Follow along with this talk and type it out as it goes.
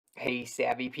Hey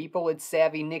savvy people, it's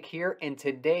Savvy Nick here, and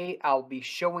today I'll be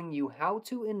showing you how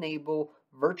to enable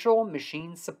virtual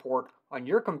machine support on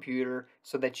your computer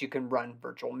so that you can run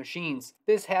virtual machines.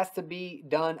 This has to be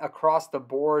done across the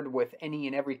board with any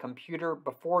and every computer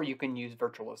before you can use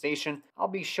virtualization. I'll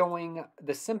be showing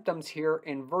the symptoms here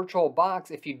in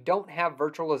VirtualBox if you don't have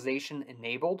virtualization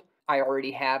enabled. I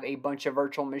already have a bunch of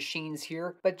virtual machines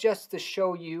here, but just to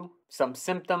show you some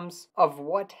symptoms of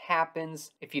what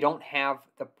happens if you don't have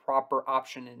the proper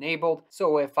option enabled.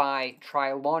 So if I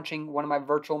try launching one of my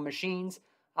virtual machines,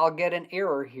 I'll get an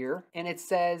error here, and it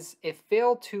says it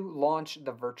failed to launch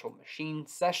the virtual machine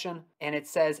session, and it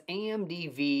says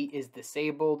AMD-V is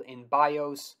disabled in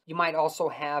BIOS. You might also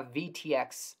have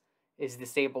VTX is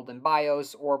disabled in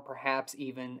BIOS, or perhaps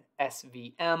even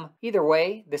SVM. Either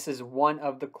way, this is one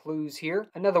of the clues here.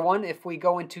 Another one, if we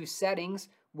go into settings,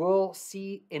 we'll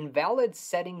see invalid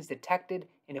settings detected,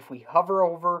 and if we hover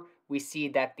over, we see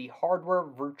that the hardware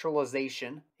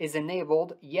virtualization is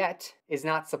enabled, yet is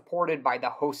not supported by the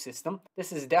host system.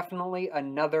 This is definitely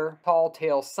another tall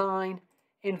tale sign.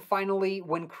 And finally,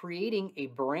 when creating a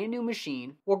brand new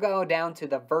machine, we'll go down to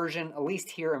the version, at least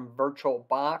here in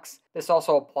VirtualBox. This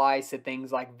also applies to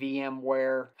things like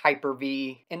VMware,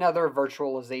 Hyper-V, and other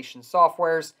virtualization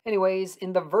softwares. Anyways,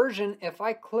 in the version, if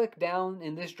I click down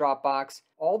in this drop box,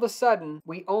 all of a sudden,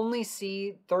 we only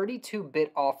see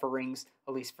 32-bit offerings,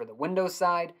 at least for the Windows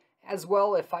side. As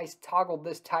well, if I toggle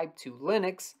this type to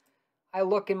Linux, I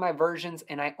look in my versions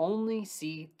and I only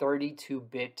see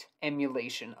 32-bit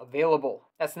emulation available.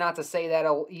 That's not to say that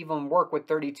it'll even work with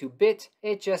 32-bit.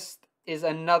 It just is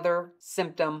another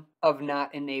symptom of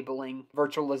not enabling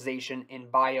virtualization in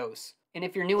BIOS. And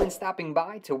if you're new and stopping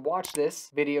by to watch this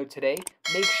video today,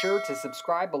 make sure to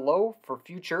subscribe below for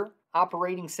future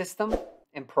operating system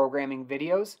and programming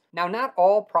videos. Now, not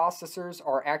all processors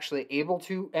are actually able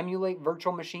to emulate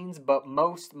virtual machines, but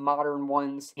most modern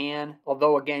ones can,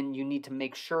 although again, you need to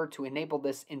make sure to enable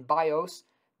this in BIOS.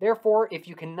 Therefore, if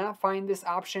you cannot find this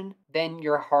option, then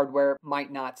your hardware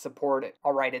might not support it.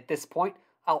 All right, at this point,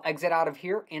 I'll exit out of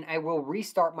here and I will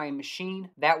restart my machine.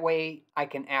 That way I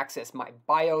can access my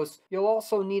BIOS. You'll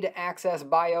also need to access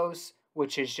BIOS,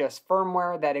 which is just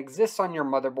firmware that exists on your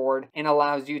motherboard and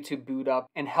allows you to boot up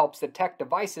and helps detect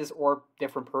devices or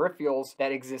different peripherals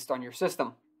that exist on your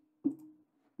system.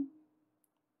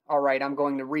 Alright, I'm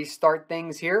going to restart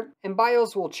things here, and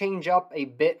BIOS will change up a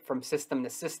bit from system to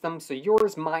system, so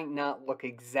yours might not look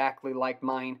exactly like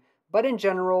mine, but in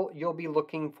general, you'll be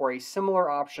looking for a similar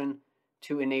option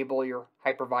to enable your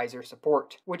hypervisor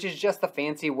support, which is just a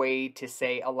fancy way to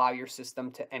say allow your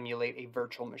system to emulate a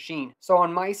virtual machine. So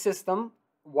on my system,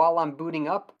 while I'm booting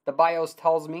up, the BIOS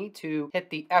tells me to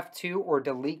hit the F2 or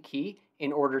delete key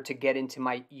in order to get into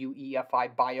my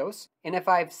UEFI BIOS. And if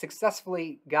I've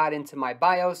successfully got into my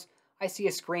BIOS, I see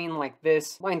a screen like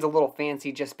this. Mine's a little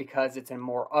fancy just because it's a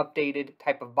more updated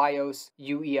type of BIOS,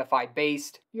 UEFI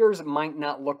based. Yours might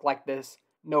not look like this.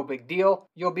 No big deal,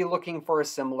 you'll be looking for a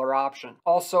similar option.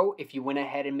 Also, if you went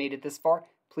ahead and made it this far,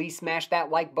 please smash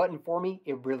that like button for me.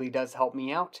 It really does help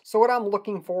me out. So what I'm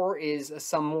looking for is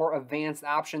some more advanced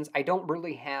options. I don't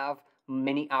really have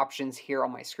many options here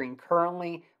on my screen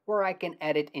currently where I can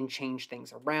edit and change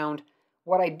things around.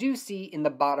 What I do see in the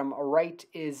bottom right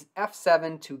is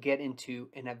F7 to get into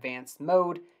an advanced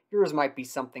mode. Yours might be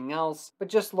something else, but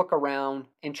just look around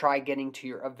and try getting to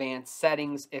your advanced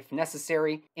settings if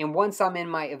necessary. And once I'm in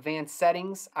my advanced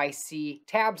settings, I see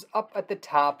tabs up at the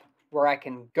top where I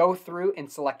can go through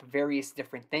and select various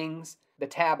different things. The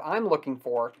tab I'm looking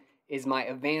for is my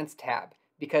advanced tab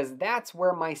because that's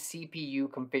where my CPU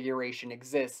configuration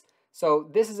exists. So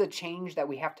this is a change that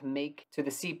we have to make to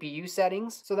the CPU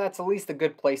settings, so that's at least a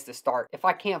good place to start. If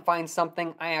I can't find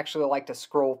something, I actually like to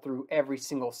scroll through every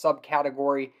single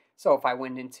subcategory. So if I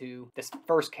went into this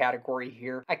first category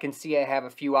here, I can see I have a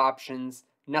few options,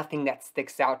 nothing that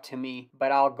sticks out to me,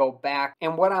 but I'll go back.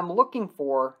 And what I'm looking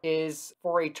for is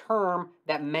for a term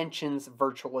that mentions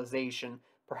virtualization.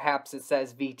 Perhaps it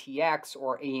says VTX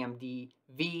or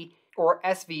AMD-V or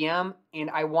SVM, and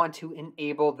I want to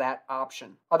enable that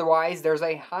option. Otherwise, there's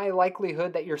a high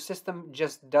likelihood that your system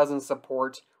just doesn't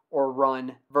support or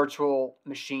run virtual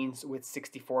machines with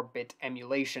 64-bit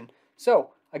emulation. So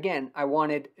again, I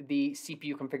wanted the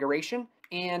CPU configuration,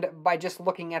 and by just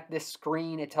looking at this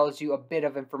screen, it tells you a bit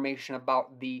of information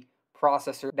about the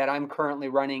processor that I'm currently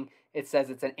running. It says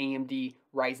it's an AMD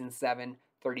Ryzen 7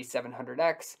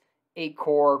 3700X,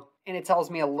 8-core, and it tells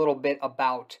me a little bit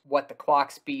about what the clock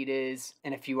speed is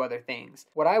and a few other things.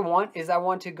 What I want is I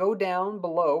want to go down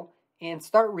below and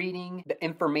start reading the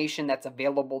information that's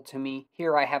available to me.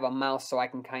 Here I have a mouse so I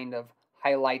can kind of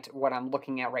highlight what I'm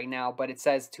looking at right now, but it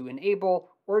says to enable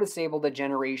or disable the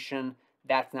generation.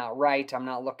 That's not right. I'm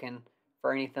not looking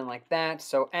for anything like that.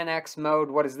 So NX mode,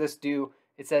 what does this do?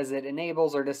 It says it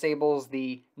enables or disables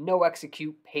the no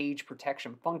execute page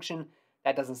protection function.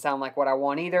 That doesn't sound like what I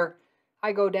want either.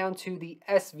 I go down to the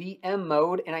SVM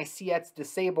mode and I see it's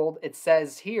disabled. It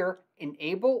says here,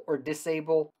 enable or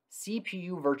disable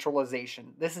CPU virtualization.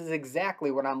 This is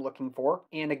exactly what I'm looking for.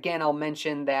 And again, I'll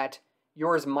mention that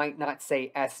yours might not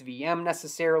say SVM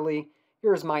necessarily.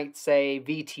 Yours might say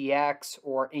VTX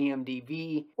or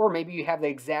AMD-V, or maybe you have the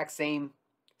exact same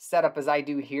setup as I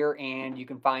do here and you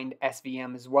can find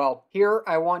SVM as well. Here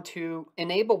I want to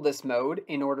enable this mode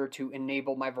in order to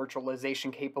enable my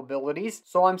virtualization capabilities.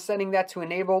 So I'm setting that to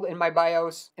enabled in my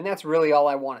BIOS, and that's really all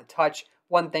I want to touch,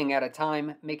 one thing at a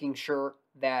time, making sure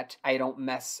that I don't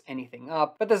mess anything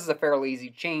up. But this is a fairly easy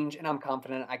change and I'm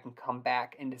confident I can come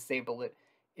back and disable it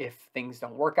if things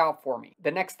don't work out for me.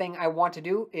 The next thing I want to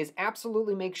do is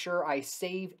absolutely make sure I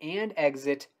save and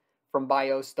exit from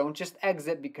BIOS. Don't just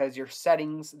exit because your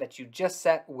settings that you just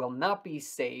set will not be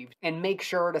saved. And make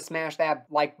sure to smash that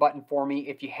like button for me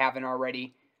if you haven't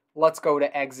already. Let's go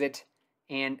to exit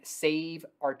and save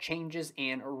our changes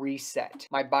and reset.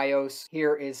 My BIOS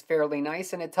here is fairly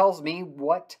nice and it tells me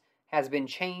what has been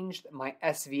changed. My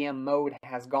SVM mode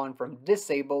has gone from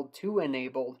disabled to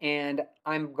enabled, and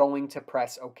I'm going to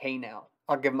press OK now.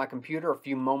 I'll give my computer a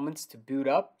few moments to boot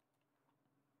up.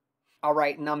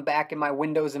 Alright, and I'm back in my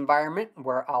Windows environment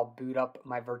where I'll boot up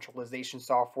my virtualization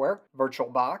software,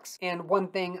 VirtualBox. And one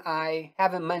thing I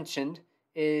haven't mentioned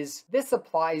is this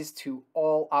applies to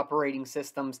all operating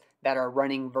systems that are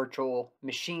running virtual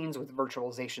machines with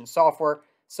virtualization software.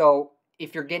 So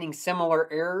if you're getting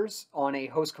similar errors on a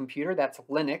host computer that's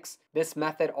Linux, this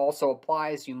method also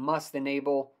applies. You must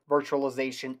enable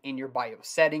virtualization in your BIOS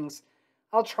settings.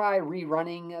 I'll try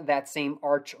rerunning that same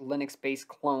Arch Linux-based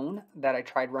clone that I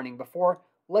tried running before.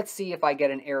 Let's see if I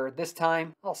get an error this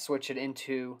time. I'll switch it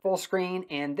into full screen,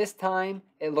 and this time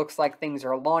it looks like things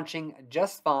are launching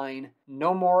just fine.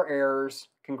 No more errors.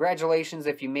 Congratulations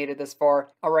if you made it this far.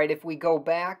 Alright, if we go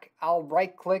back, I'll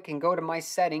right-click and go to my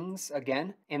settings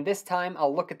again. And this time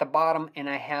I'll look at the bottom and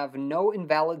I have no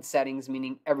invalid settings,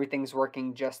 meaning everything's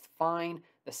working just fine.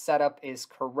 The setup is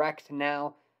correct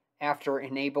now after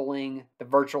enabling the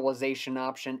virtualization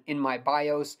option in my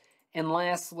BIOS. And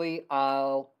lastly,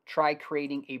 I'll try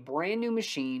creating a brand new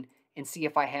machine and see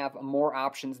if I have more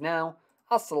options now.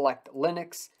 I'll select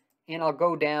Linux and I'll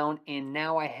go down, and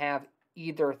now I have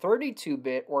either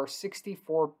 32-bit or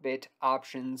 64-bit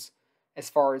options as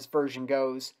far as version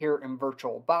goes here in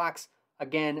VirtualBox.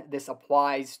 Again, this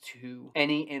applies to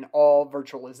any and all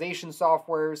virtualization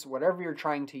softwares, whatever you're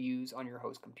trying to use on your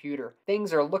host computer.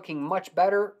 Things are looking much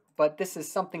better, but this is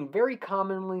something very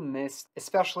commonly missed,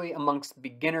 especially amongst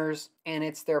beginners, and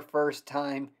it's their first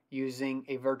time using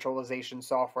a virtualization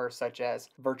software such as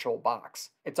VirtualBox.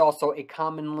 It's also a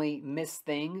commonly missed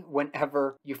thing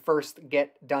whenever you first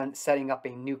get done setting up a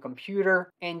new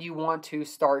computer and you want to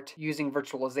start using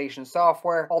virtualization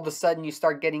software. All of a sudden you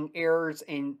start getting errors,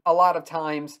 and a lot of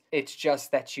times it's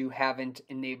just that you haven't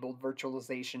enabled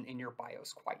virtualization in your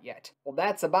BIOS quite yet. Well,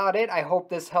 that's about it. I hope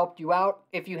this helped you out.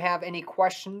 If you have any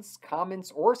questions,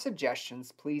 comments, or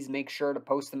suggestions, please make sure to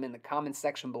post them in the comments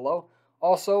section below.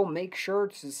 Also, make sure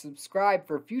to subscribe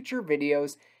for future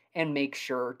videos and make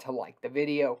sure to like the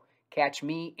video. Catch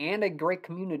me and a great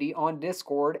community on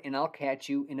Discord, and I'll catch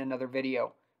you in another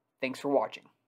video. Thanks for watching.